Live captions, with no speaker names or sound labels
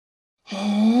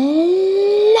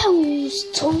Hello,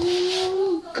 Storm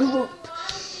Group,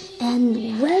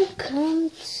 and welcome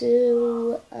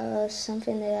to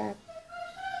something that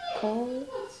I call,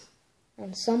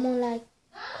 and someone like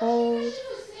called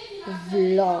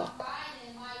vlog.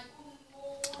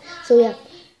 So yeah,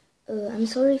 I'm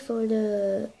sorry for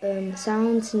the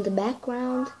sounds in the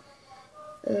background.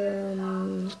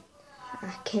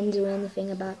 I can't do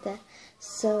anything about that.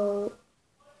 So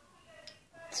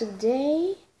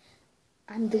today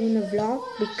I'm doing a vlog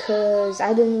because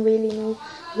I don't really know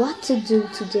what to do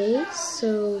today.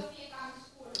 So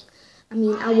I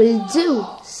mean, I will do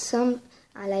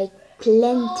like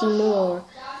plenty more,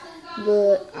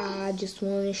 but I just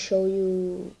want to show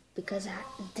you because I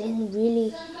didn't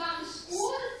really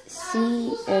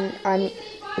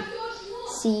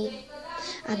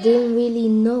I didn't really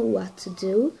know what to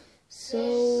do.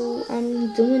 So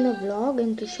I'm doing a vlog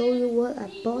and to show you what I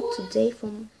bought today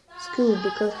from school,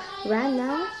 because right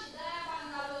now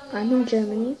I'm in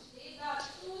Germany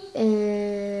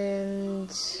and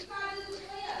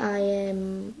I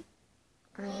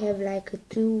have like a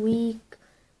 2-week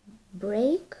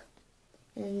break,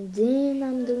 and then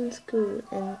I'm doing school,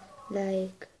 and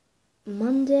like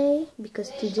Monday, because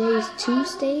today is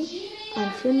Tuesday,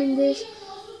 I'm filming this,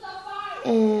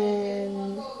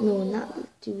 and no, not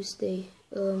Tuesday,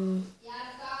 I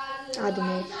don't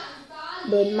know,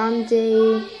 but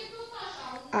Monday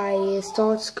I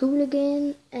start school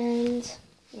again. And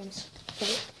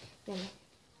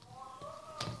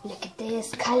look at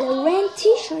this Kylo Ren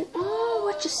t-shirt. Oh,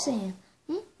 what you saying?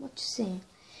 What you saying?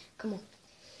 Come on.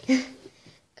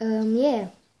 Yeah,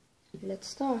 let's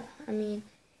start. I mean,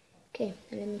 okay,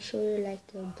 let me show you like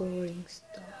the boring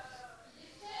stuff.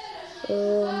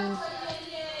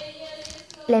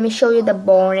 Let me show you the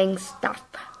boring stuff.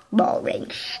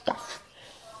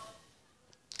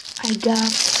 I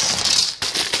got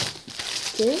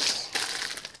this.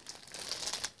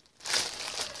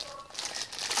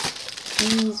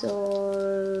 These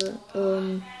are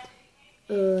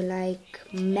like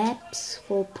maps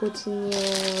for putting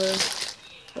your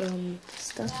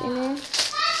stuff in it.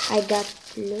 I got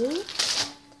blue.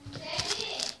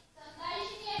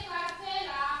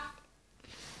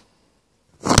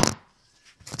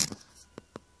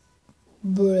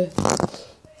 Bruh.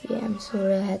 Yeah, I'm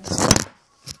sorry, I had to stop.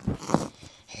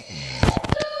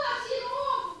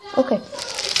 Okay,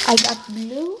 I got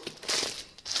blue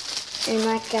and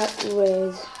I got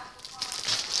red,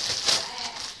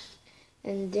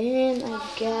 and then I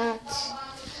got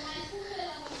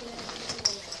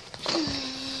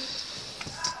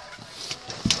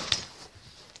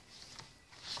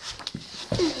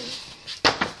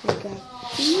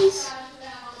these.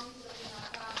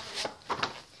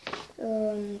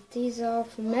 These are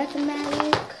for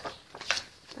mathematics.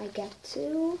 I got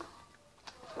 2.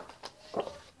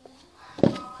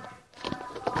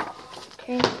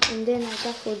 Okay, and then I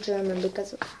got for German,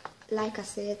 because like I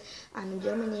said, I'm in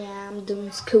Germany. I'm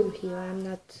doing school here. I'm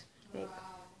not like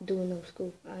doing no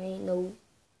school. I don't know.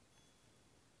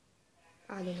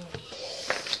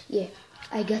 Yeah,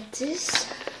 I got this.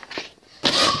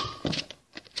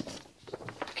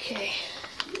 Okay,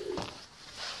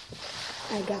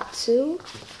 I got 2.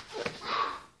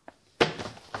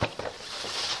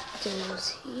 Those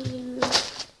here.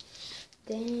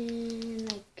 Then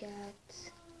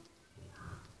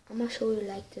I'm gonna show you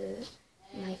like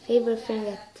my favorite thing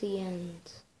at the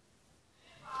end.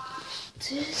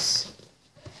 This.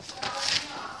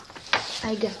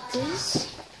 I got this.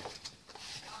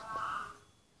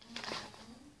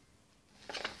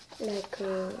 Like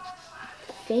a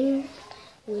thing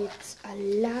with a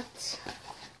lot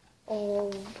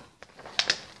of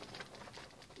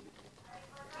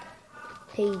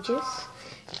pages,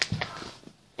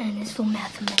 and it's for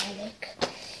mathematics.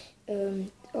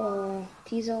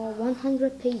 These are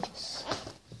 100 pages.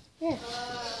 Yeah,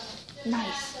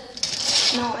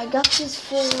 nice. Now I got this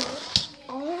for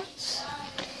art.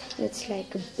 It's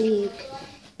like a big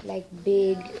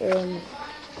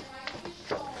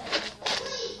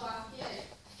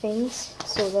things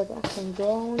so that I can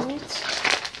draw on it.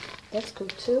 That's cool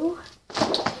too.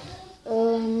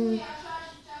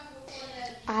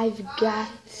 I've got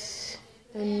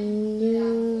a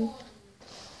new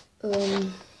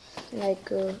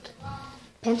like a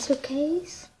pencil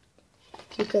case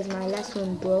because my last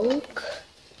one broke,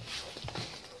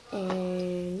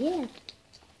 and yeah,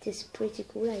 it is pretty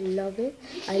cool. I love it.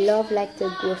 I love like the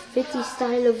graffiti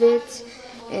style of it,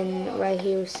 and right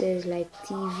here it says like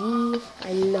TV.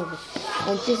 I love it.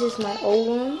 And this is my old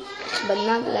one, but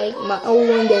not like my old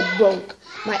one that broke,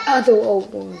 my other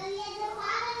old one,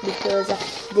 because I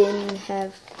didn't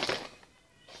have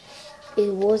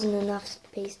it wasn't enough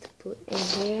space to put in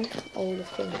here all the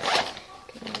things.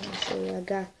 Okay, let me show you. I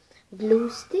got glue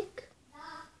stick,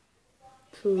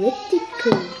 pretty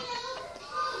cool.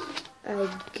 I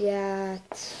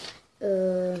got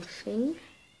thing,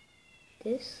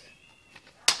 this.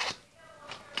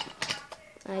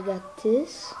 I got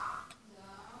this.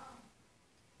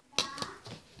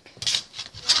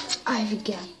 I've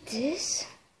got this.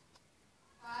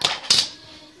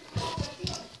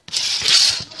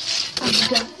 I've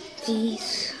got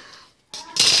these.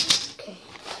 Okay.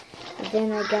 And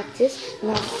then I got this.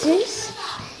 Now this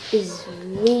is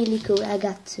really cool. I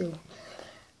got two.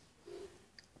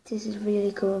 This is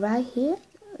really cool right here.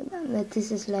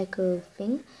 This is like a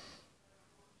thing.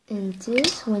 And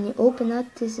this, when you open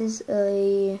it, this is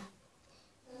a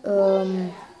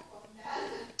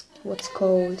what's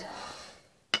called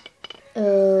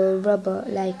rubber,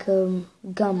 like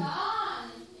gum.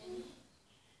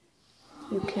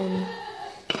 You can,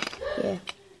 yeah.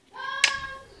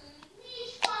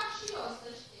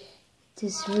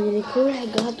 This is really cool. I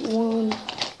got one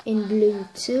in blue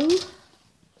too.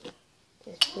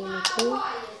 It's really cool.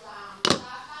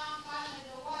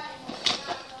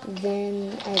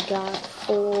 Then I got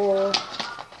 4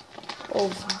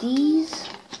 of these.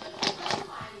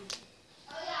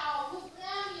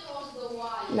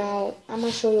 Now I'm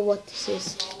gonna show you what this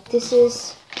is. This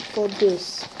is for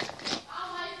this.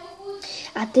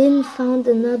 I didn't find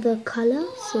another color,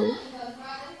 so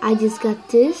I just got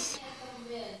this.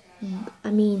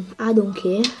 I mean, I don't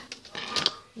care.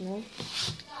 No.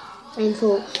 And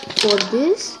for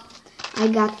this, I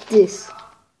got this.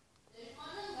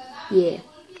 Yeah.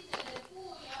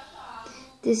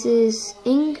 This is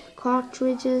ink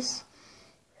cartridges.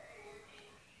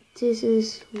 This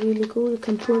is really cool. You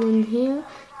can put in here,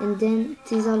 and then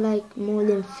these are like more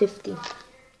than 50.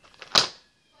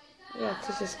 Yeah,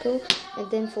 this is cool. And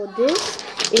then for this,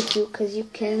 cause you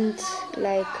can't,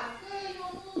 like,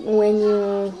 when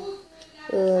you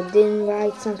didn't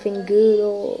write something good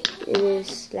or it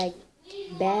was like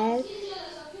bad.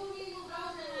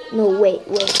 No, wait.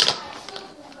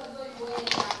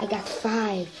 I got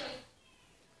 5.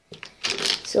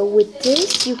 So with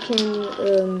this, you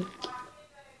can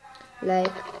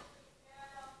like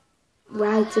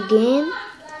write again,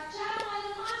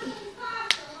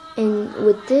 and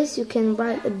with this you can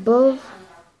write above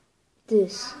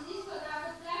this.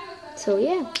 So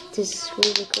yeah, this is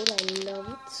really cool. I love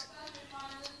it.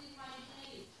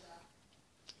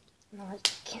 No, I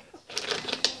can't.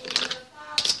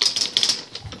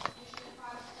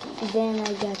 Then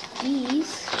I got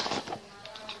these.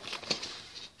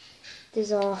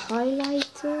 These are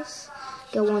highlighters.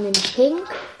 Got one in pink,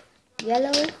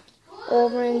 yellow,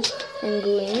 orange, and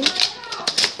green.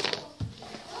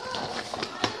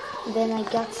 Then I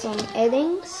got some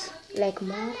eddings, like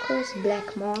markers,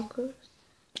 black markers.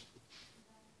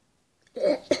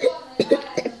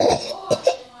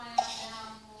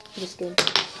 Just kidding.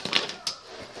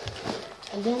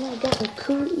 And then I got a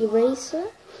cool eraser,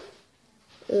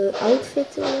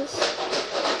 outfit eraser.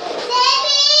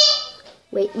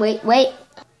 Wait.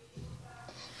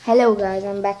 Hello guys,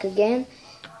 I'm back again.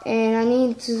 And I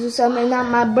need to do something. Now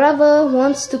my brother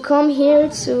wants to come here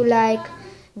to like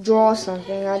draw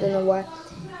something. I don't know what.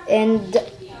 And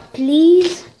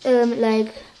please,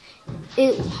 like,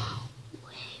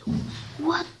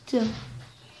 what the?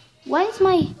 Why is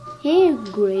my hair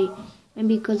gray? And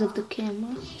because of the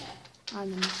camera? I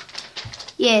don't know.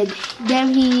 Yeah, there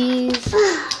he is.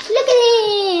 Look at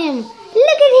him!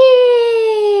 Look at him!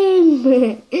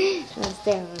 That's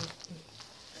there.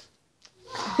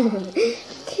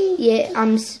 Yeah,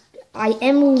 I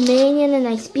am Romanian and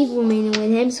I speak Romanian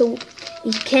with him, so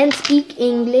he can't speak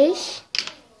English.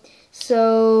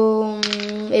 So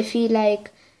if he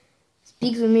like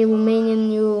speaks with me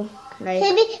Romanian, you like.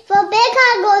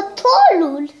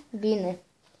 Bine.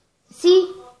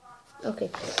 See? Okay.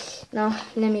 Now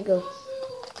let me go.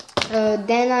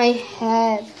 Then I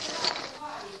have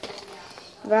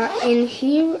right in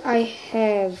here. I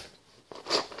have.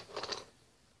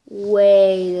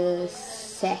 Wait a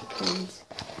second.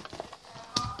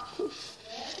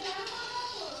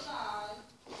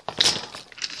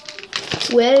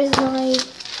 Where is my...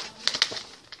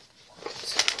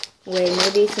 Wait,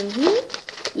 maybe it's in here?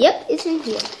 Yep, it's in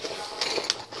here.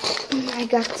 I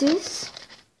got this.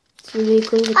 It's really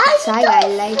cool with the side. I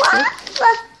like it.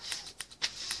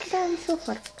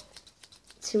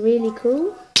 It's really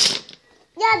cool.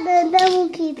 Yeah.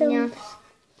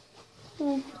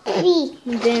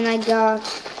 Then I got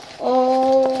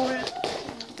all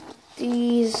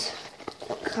these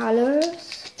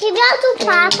colors. Vreau tu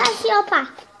pasta și eu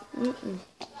pac.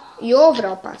 Eu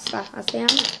vreau pasta. Asta e a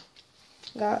mea.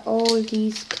 got all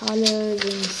these colors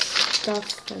and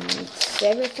stuff and it's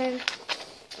everything.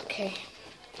 Okay.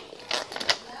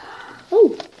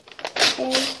 Oh.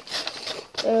 Okay.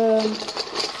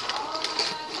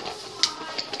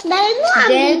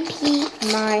 Then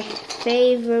my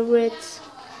favorite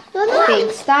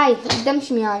thing. Stai,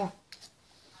 dăm-și mie aia.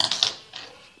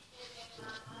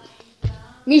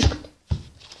 Mișcă.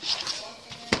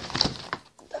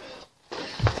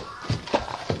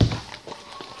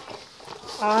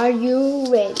 Are you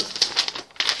ready?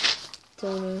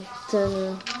 Look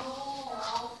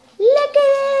at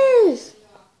this!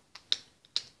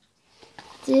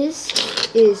 This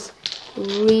is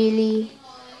really,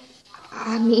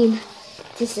 I mean,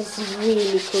 this is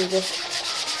really cool.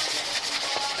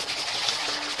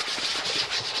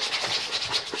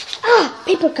 Ah,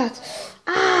 paper cut.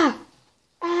 Ah,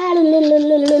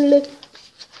 look.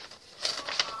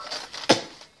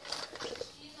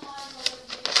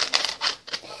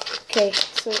 Okay,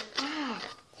 so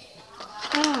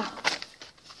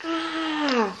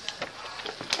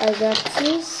I got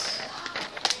this.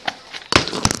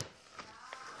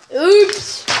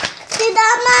 Oops.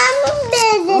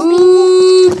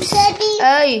 Oops.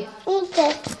 Hey.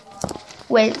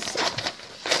 Wait.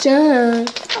 Done.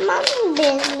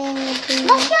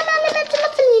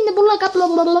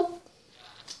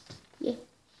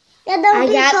 I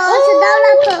got all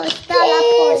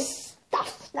this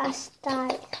stuff last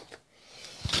time.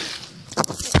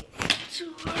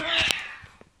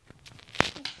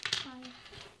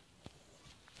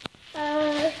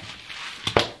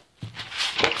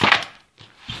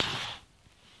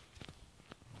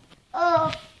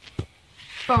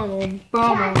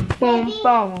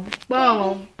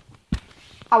 Boom.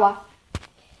 Aua.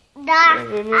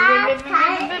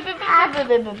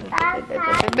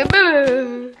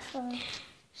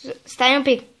 Stai un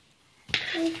pic.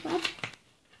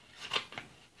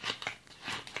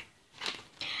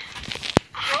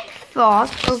 I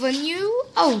thought of a new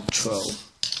outro.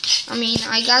 I mean,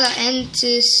 I gotta end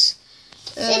this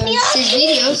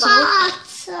video, so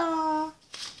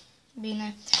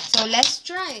Bine. So let's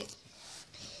try it.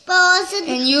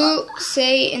 And you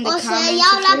say in the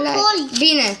comments if you like.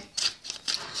 Bine.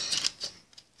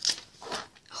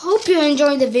 Hope you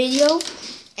enjoyed the video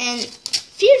and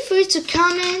feel free to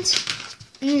comment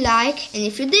and like, and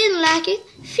if you didn't like it,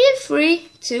 feel free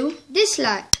to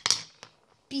dislike.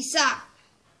 Peace out.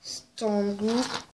 Storm Group.